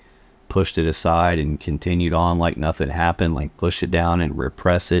just like pushed it aside and continued on like nothing happened, like push it down and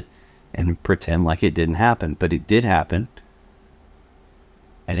repress it and pretend like it didn't happen. But it did happen,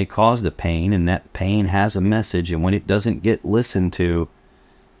 and it caused the pain, and that pain has a message, and when it doesn't get listened to,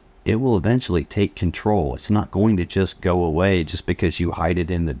 it will eventually take control. It's not going to just go away just because you hide it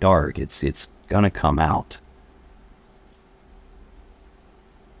in the dark. It's gonna come out.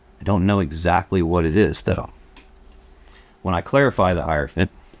 I don't know exactly what it is though. When I clarify the Hierophant,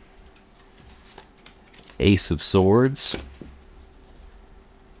 Ace of Swords,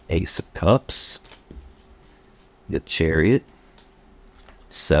 Ace of Cups, the Chariot,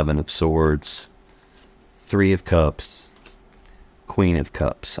 7 of Swords, 3 of Cups, Queen of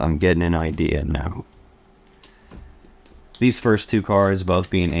Cups. I'm getting an idea now. These first two cards, both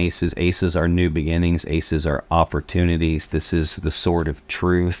being aces. Aces are new beginnings. Aces are opportunities. This is the sword of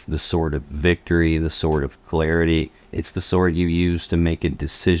truth, the sword of victory, the sword of clarity. It's the sword you use to make a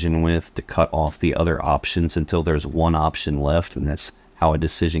decision with, to cut off the other options until there's one option left, and that's how a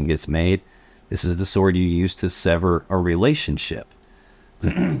decision gets made. This is the sword you use to sever a relationship.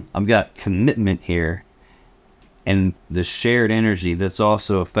 I've got commitment here. And the shared energy that's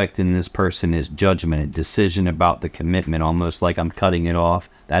also affecting this person is judgment, a decision about the commitment, almost like I'm cutting it off.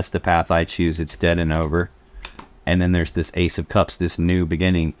 That's the path I choose. It's dead and over. And then there's this Ace of Cups, this new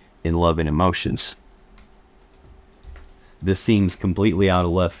beginning in love and emotions. This seems completely out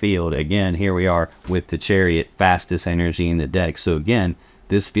of left field. Again, here we are with the Chariot, fastest energy in the deck. So again,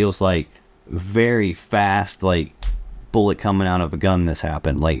 this feels like very fast, like bullet coming out of a gun. This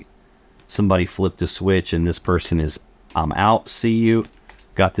happened. Like, somebody flipped a switch and this person is, I'm out, see you,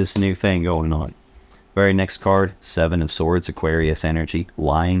 got this new thing going on. Very next card, Seven of Swords, Aquarius energy,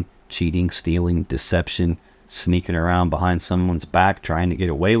 lying, cheating, stealing, deception, sneaking around behind someone's back, trying to get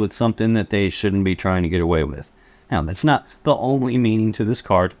away with something that they shouldn't be trying to get away with. Now, that's not the only meaning to this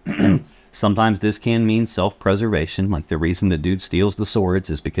card. Sometimes this can mean self-preservation, like the reason the dude steals the swords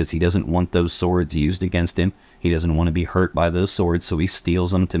is because he doesn't want those swords used against him. He doesn't want to be hurt by those swords, so he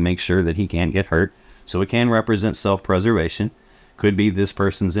steals them to make sure that he can't get hurt. So it can represent self-preservation. Could be this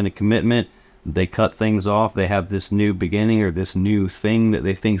person's in a commitment, they cut things off, they have this new beginning or this new thing that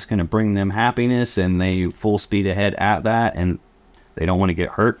they think is going to bring them happiness, and they full speed ahead at that, and they don't want to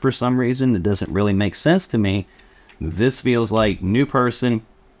get hurt for some reason. It doesn't really make sense to me. This feels like new person,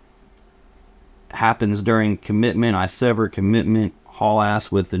 happens during commitment. I sever commitment, haul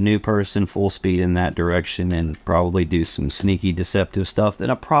ass with the new person, full speed in that direction, and probably do some sneaky deceptive stuff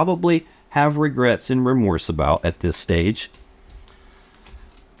that I probably have regrets and remorse about at this stage.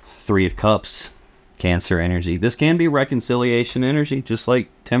 Three of Cups, Cancer energy. This can be reconciliation energy, just like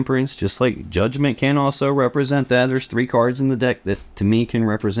Temperance, just like Judgment can also represent that. There's three cards in the deck that to me can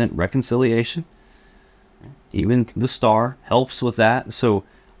represent reconciliation. Even the Star helps with that. So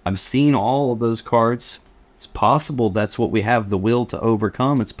I've seen all of those cards. It's possible that's what we have the will to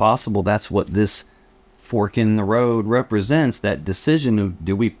overcome. It's possible that's what this fork in the road represents, that decision of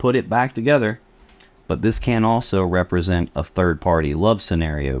do we put it back together. But this can also represent a third-party love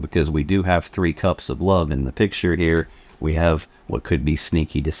scenario, because we do have three cups of love in the picture here. We have what could be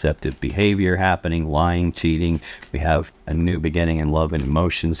sneaky deceptive behavior happening, lying, cheating. We have a new beginning in love and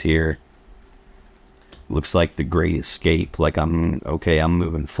emotions here. Looks like the great escape, like I'm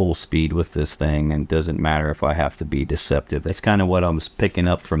moving full speed with this thing, and it doesn't matter if I have to be deceptive. That's kind of what I was picking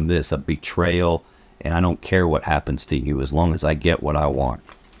up from this, a betrayal, and I don't care what happens to you as long as I get what I want.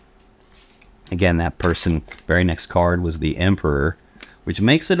 Again, that person, very next card was the Emperor, which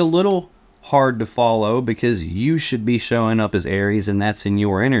makes it a little hard to follow because you should be showing up as Aries and that's in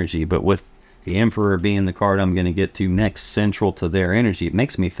your energy, but with the Emperor being the card I'm going to get to next, central to their energy, it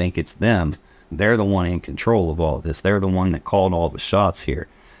makes me think it's them. They're the one in control of all of this. They're the one that called all the shots here.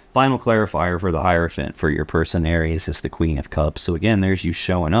 Final clarifier for the Hierophant for your person Aries is the Queen of Cups. So again, there's you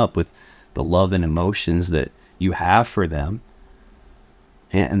showing up with the love and emotions that you have for them.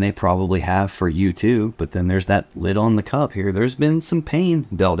 And they probably have for you too. But then there's that lid on the cup here. There's been some pain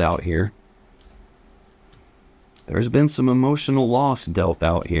dealt out here. There's been some emotional loss dealt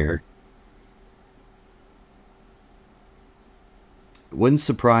out here. It wouldn't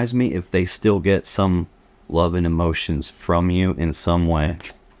surprise me if they still get some love and emotions from you in some way.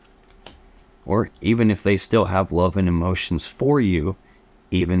 Or even if they still have love and emotions for you,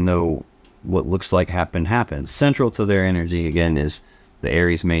 even though what looks like happened. Central to their energy, again, is the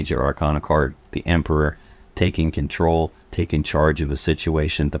Aries Major Arcana card, the Emperor, taking control, taking charge of a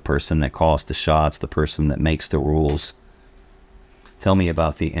situation, the person that calls the shots, the person that makes the rules. Tell me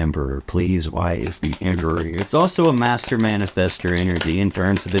about the Emperor, please. Why is the Emperor here? It's also a master manifester energy in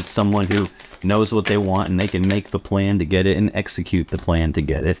terms of it's someone who knows what they want and they can make the plan to get it and execute the plan to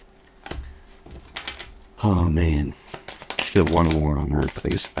get it. Oh, man. Should have one more on Earth,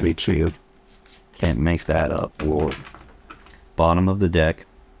 please. Me too. Can't make that up, Lord. Bottom of the deck.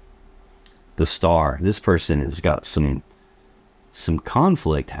 The Star. This person has got some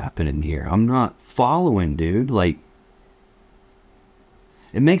conflict happening here. I'm not following, dude. Like,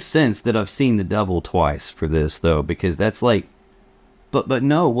 it makes sense that I've seen the Devil twice for this, though, because that's like, but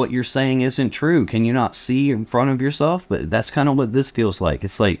no, what you're saying isn't true. Can you not see in front of yourself? But that's kind of what this feels like.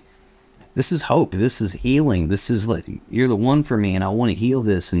 It's like, this is hope. This is healing. This is like, you're the one for me, and I want to heal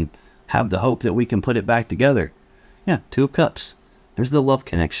this and have the hope that we can put it back together. Yeah, Two of Cups. There's the love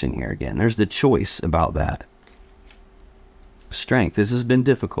connection here again. There's the choice about that. Strength. This has been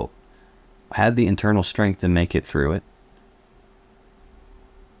difficult. I had the internal strength to make it through it.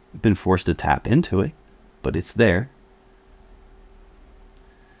 been forced to tap into it, but it's there.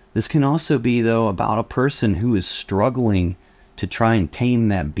 This can also be, though, about a person who is struggling to try and tame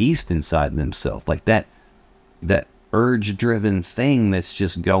that beast inside themselves, like that urge-driven thing that's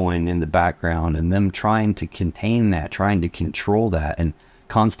just going in the background, and them trying to contain that, trying to control that, and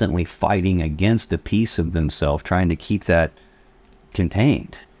constantly fighting against a piece of themselves, trying to keep that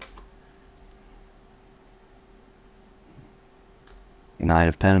contained. Nine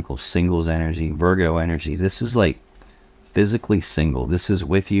of Pentacles, singles energy, Virgo energy. This is like physically single. This is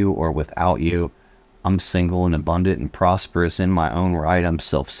with you or without you. I'm single and abundant and prosperous in my own right. I'm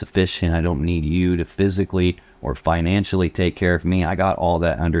self-sufficient. I don't need you to physically or financially take care of me. I got all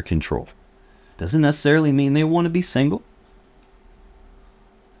that under control. Doesn't necessarily mean they want to be single.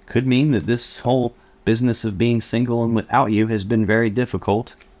 Could mean that this whole business of being single and without you has been very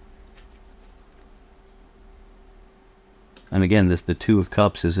difficult. And again, the Two of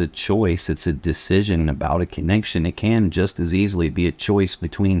Cups is a choice. It's a decision about a connection. It can just as easily be a choice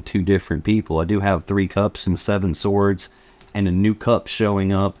between two different people. I do have 3 cups and 7 swords and a new cup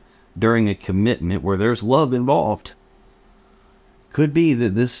showing up during a commitment where there's love involved. Could be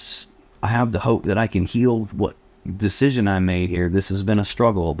that this, I have the hope that I can heal what decision I made here. This has been a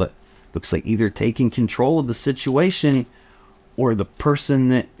struggle, but looks like either taking control of the situation or the person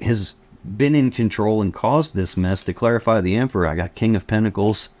that has been in control and caused this mess. To clarify the Emperor, I got King of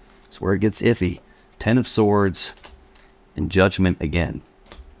Pentacles. That's where it gets iffy. 10 of Swords and Judgment again.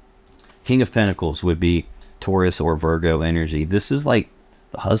 King of Pentacles would be Taurus or Virgo energy. This is like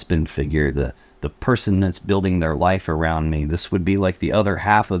the husband figure, the person that's building their life around me. This would be like the other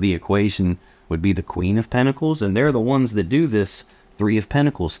half of the equation would be the Queen of Pentacles, and they're the ones that do this Three of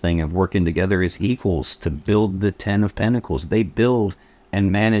Pentacles thing of working together as equals to build the 10 of Pentacles. They build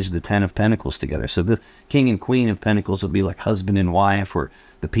and manage the 10 of Pentacles together. So the King and Queen of Pentacles would be like husband and wife, or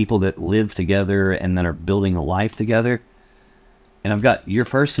the people that live together and that are building a life together. And I've got your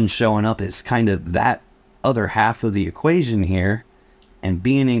person showing up as kind of that other half of the equation here, and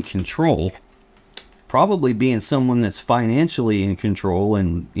being in control, probably being someone that's financially in control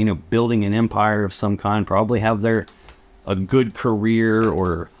and, you know, building an empire of some kind, probably have a good career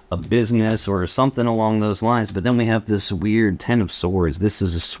or a business or something along those lines. But then we have this weird 10 of Swords. This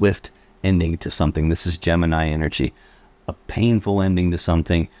is a swift ending to something. This is Gemini energy. A painful ending to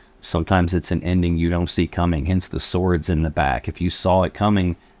something. Sometimes it's an ending you don't see coming, hence the swords in the back. If you saw it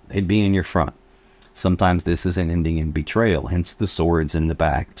coming, they'd be in your front. Sometimes this is an ending in betrayal, hence the swords in the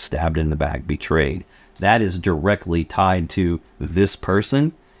back, stabbed in the back, betrayed. That is directly tied to this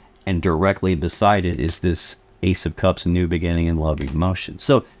person, and directly beside it is this Ace of Cups, new beginning and loving emotion.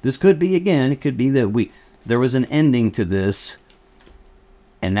 So this could be, again, it could be that there was an ending to this,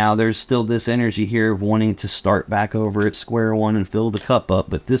 and now there's still this energy here of wanting to start back over at square one and fill the cup up.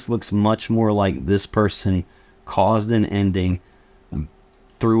 But this looks much more like this person caused an ending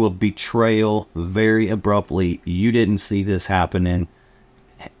through a betrayal very abruptly. You didn't see this happening,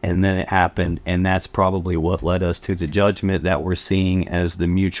 and then it happened, and that's probably what led us to the Judgment that we're seeing as the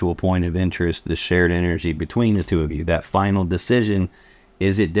mutual point of interest, the shared energy between the two of you. That final decision,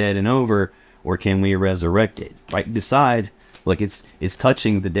 is it dead and over, or can we resurrect it? Right beside, like it's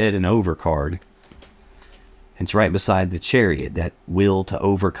touching the dead and over card. It's right beside the Chariot, that will to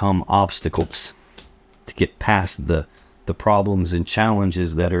overcome obstacles, to get past the problems and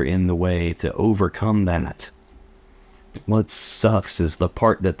challenges that are in the way, to overcome that. What sucks is the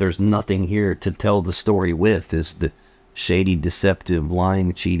part that there's nothing here to tell the story with, is the shady, deceptive,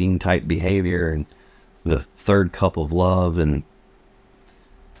 lying, cheating type behavior, and the third cup of love, and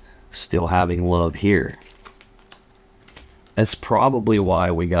still having love here. That's probably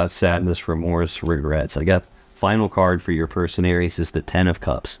why we got sadness, remorse, regrets. I got final card for your person, Aries, is the 10 of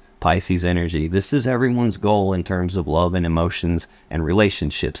Cups, Pisces energy. This is everyone's goal in terms of love and emotions and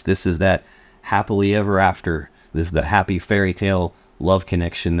relationships. This is that happily ever after. This is the happy fairy tale love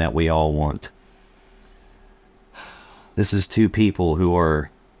connection that we all want. This is two people who are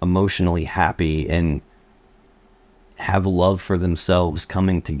emotionally happy and have love for themselves,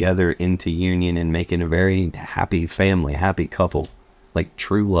 coming together into union and making a very happy family, happy couple, like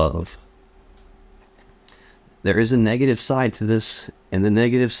true love. There is a negative side to this, and the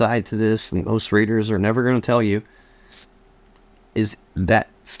negative side to this, and most readers are never going to tell you, is that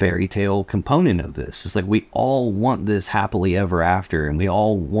fairy tale component of this. It's like we all want this happily ever after, and we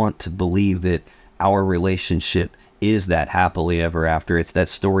all want to believe that our relationship is that happily ever after. It's that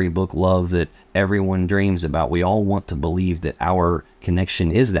storybook love that everyone dreams about. We all want to believe that our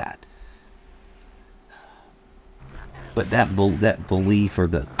connection is that. But that belief, or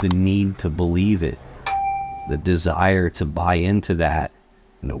the need to believe it, the desire to buy into that,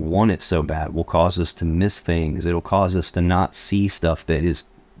 and want it so bad will cause us to miss things. It'll cause us to not see stuff that is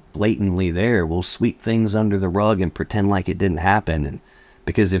blatantly there. We'll sweep things under the rug and pretend like it didn't happen. And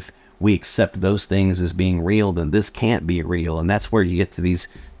because if we accept those things as being real, then this can't be real. And that's where you get to these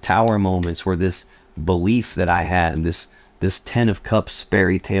tower moments where this belief that I had, this 10 of Cups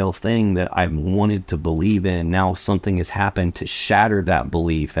fairy tale thing that I wanted to believe in, now something has happened to shatter that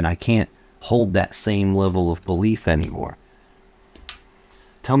belief, and I can't hold that same level of belief anymore.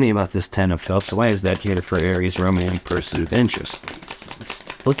 Tell me about this 10 of Cups. Why is that here for Aries romantic pursuit of interest?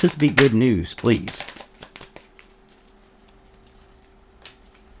 Let's just be good news, please.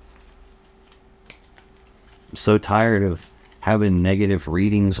 I'm so tired of having negative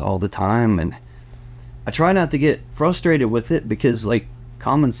readings all the time, and I try not to get frustrated with it because, like,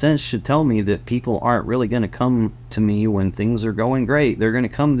 common sense should tell me that people aren't really going to come to me when things are going great. They're going to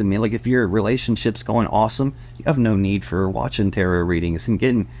come to me. Like, if your relationship's going awesome, you have no need for watching tarot readings and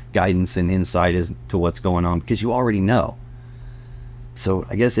getting guidance and insight as to what's going on because you already know. So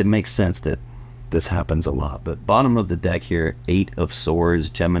I guess it makes sense that this happens a lot. But bottom of the deck here, 8 of Swords,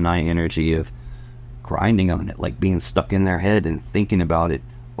 Gemini energy of grinding on it, like being stuck in their head and thinking about it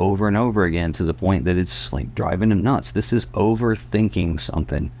over and over again to the point that it's like driving them nuts. This is overthinking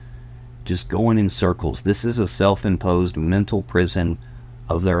something, just going in circles. This is a self-imposed mental prison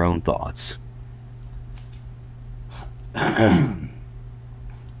of their own thoughts.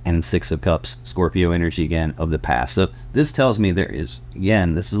 And 6 of Cups, Scorpio energy again of the past. So this tells me there is,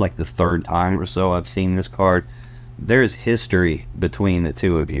 again, this is like the 3rd time or so I've seen this card. There's history between the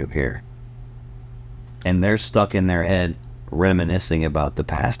two of you here. And they're stuck in their head reminiscing about the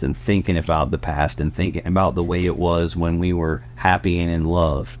past and thinking about the past and thinking about the way it was when we were happy and in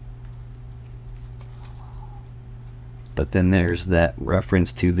love. But then there's that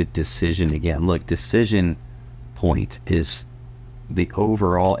reference to the decision again. Look, decision point is the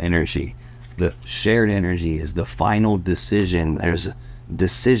overall energy. The shared energy is the final decision. There's a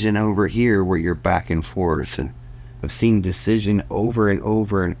decision over here where you're back and forth, and I've seen decision over and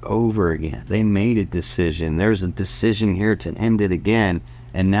over and over again. They made a decision. There's a decision here to end it again.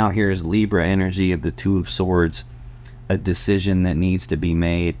 And now here's Libra energy of the 2 of Swords. A decision that needs to be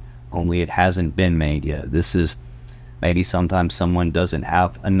made, only it hasn't been made yet. This is maybe sometimes someone doesn't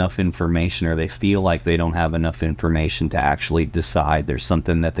have enough information, or they feel like they don't have enough information to actually decide. There's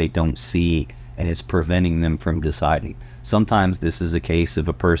something that they don't see and it's preventing them from deciding. Sometimes this is a case of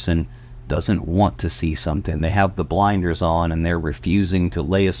a person doesn't want to see something. They have the blinders on and they're refusing to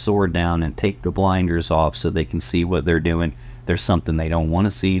lay a sword down and take the blinders off so they can see what they're doing. There's something they don't want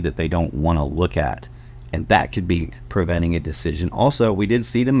to see, that they don't want to look at, and that could be preventing a decision. Also, we did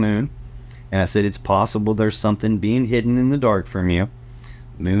see the moon, and I said it's possible there's something being hidden in the dark from you.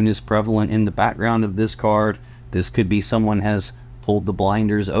 Moon is prevalent in the background of this card. This could be someone has pulled the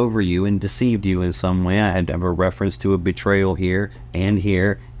blinders over you and deceived you in some way. I had to have a reference to a betrayal here and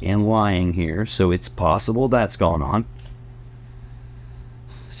lying here, so it's possible that's going on.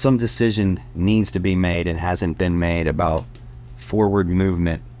 Some decision needs to be made and hasn't been made about forward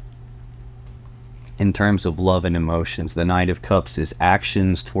movement in terms of love and emotions. The Knight of Cups is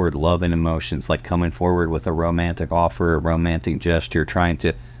actions toward love and emotions, like coming forward with a romantic offer, a romantic gesture, trying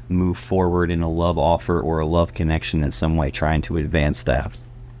to move forward in a love offer or a love connection in some way, trying to advance that.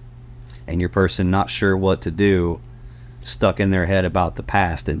 And your person not sure what to do, stuck in their head about the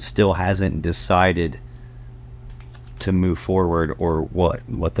past and still hasn't decided to move forward, or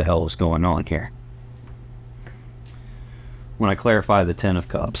what the hell is going on here. When I clarify the 10 of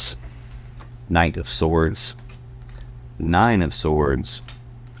Cups, Knight of Swords, 9 of Swords,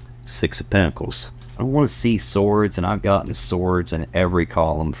 6 of Pentacles. I don't want to see swords, and I've gotten swords in every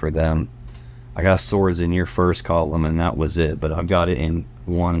column for them. I got swords in your first column and that was it, but I've got it in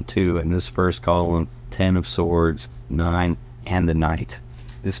 1 and 2 in this first column, 10 of Swords, 9, and the Knight.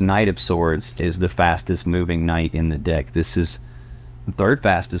 This Knight of Swords is the fastest moving knight in the deck. This is the 3rd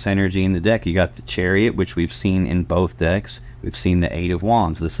fastest energy in the deck. You got the Chariot, which we've seen in both decks. We've seen the 8 of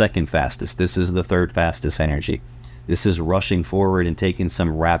Wands, the 2nd fastest. This is the 3rd fastest energy. This is rushing forward and taking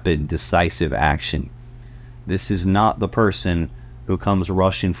some rapid, decisive action. This is not the person who comes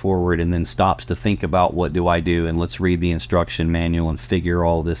rushing forward and then stops to think about what do I do and let's read the instruction manual and figure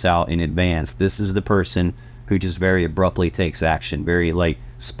all this out in advance. This is the person who just very abruptly takes action, very like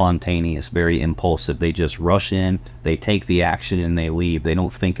spontaneous, very impulsive. They just rush in, they take the action, and they leave. They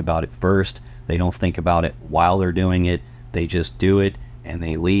don't think about it first. They don't think about it while they're doing it. They just do it and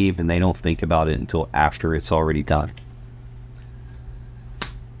they leave, and they don't think about it until after it's already done.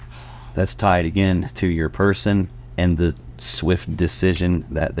 That's tied again to your person and the swift decision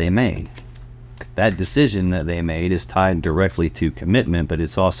that they made. that decision that they made is tied directly to commitment, but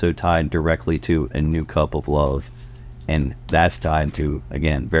it's also tied directly to a new cup of love. And that's tied to,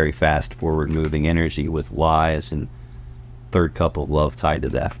 again, very fast forward moving energy with wise, and third cup of love tied to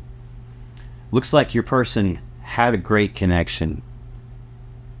that. Looks like your person had a great connection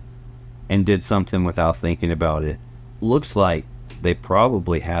and did something without thinking about it. Looks like they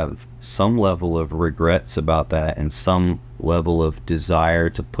probably have some level of regrets about that and some level of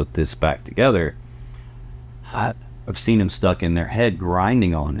desire to put this back together. I've seen them stuck in their head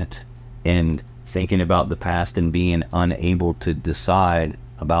grinding on it and thinking about the past and being unable to decide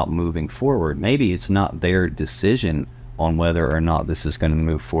about moving forward. Maybe it's not their decision on whether or not this is going to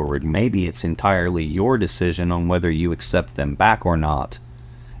move forward. Maybe it's entirely your decision on whether you accept them back or not,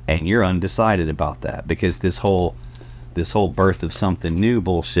 and you're undecided about that, because this whole birth of something new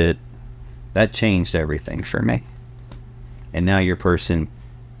bullshit, that changed everything for me. And now your person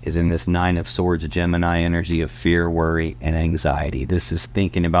is in this 9 of Swords Gemini energy of fear, worry, and anxiety. This is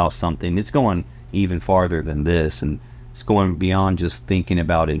thinking about something. It's going even farther than this, and it's going beyond just thinking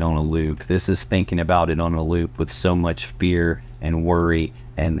about it on a loop. This is thinking about it on a loop with so much fear and worry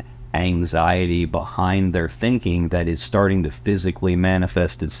and anxiety behind their thinking that is starting to physically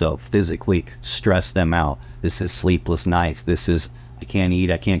manifest itself, physically stress them out. This is sleepless nights. This is, I can't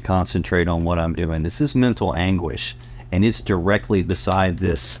eat, I can't concentrate on what I'm doing. This is mental anguish, and it's directly beside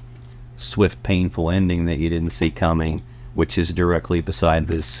this swift, painful ending that you didn't see coming, which is directly beside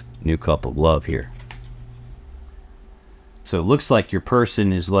this new cup of love here. So it looks like your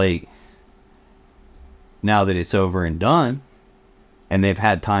person is like, now that it's over and done, and they've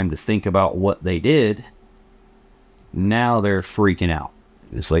had time to think about what they did, now they're freaking out.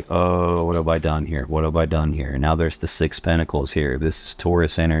 It's like, oh, what have I done here? What have I done here? Now there's the 6 Pentacles here. This is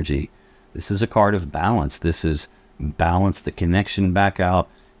Taurus energy. This is a card of balance. This is balance the connection back out.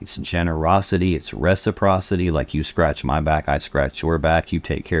 It's generosity. It's reciprocity. Like, you scratch my back, I scratch your back. You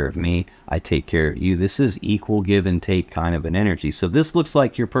take care of me, I take care of you. This is equal give and take kind of an energy. So this looks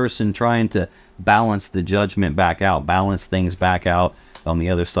like your person trying to balance the judgment back out, balance things back out. On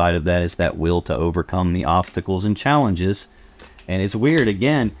the other side of that is that will to overcome the obstacles and challenges. And it's weird,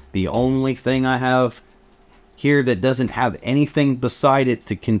 again, the only thing I have here that doesn't have anything beside it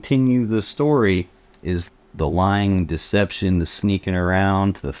to continue the story is the lying, deception, the sneaking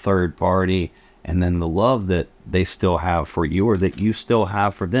around, the third party, and then the love that they still have for you, or that you still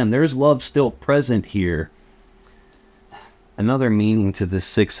have for them. There's love still present here. Another meaning to this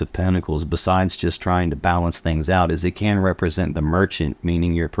 6 of Pentacles, besides just trying to balance things out, is it can represent the merchant,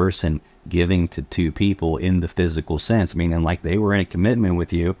 meaning your person giving to 2 people in the physical sense, meaning like they were in a commitment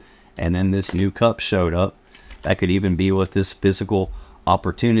with you, and then this new cup showed up. That could even be what this physical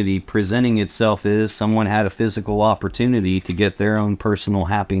opportunity presenting itself is. Someone had a physical opportunity to get their own personal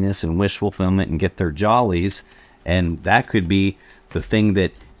happiness and wish fulfillment and get their jollies, and that could be the thing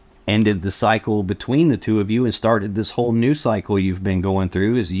that ended the cycle between the 2 of you and started this whole new cycle you've been going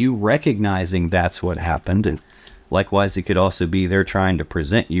through, is you recognizing that's what happened. And likewise, it could also be they're trying to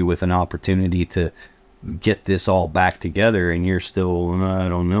present you with an opportunity to get this all back together, and you're still, I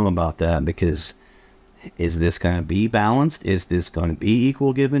don't know about that, because is this going to be balanced? Is this going to be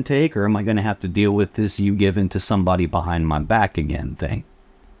equal give and take? Or am I going to have to deal with this you giving to somebody behind my back again thing?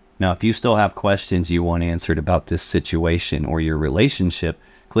 Now, if you still have questions you want answered about this situation or your relationship,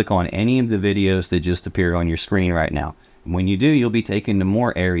 click on any of the videos that just appeared on your screen right now. And when you do, you'll be taken to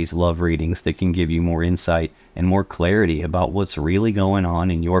more Aries love readings that can give you more insight and more clarity about what's really going on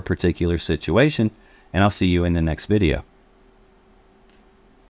in your particular situation. And I'll see you in the next video.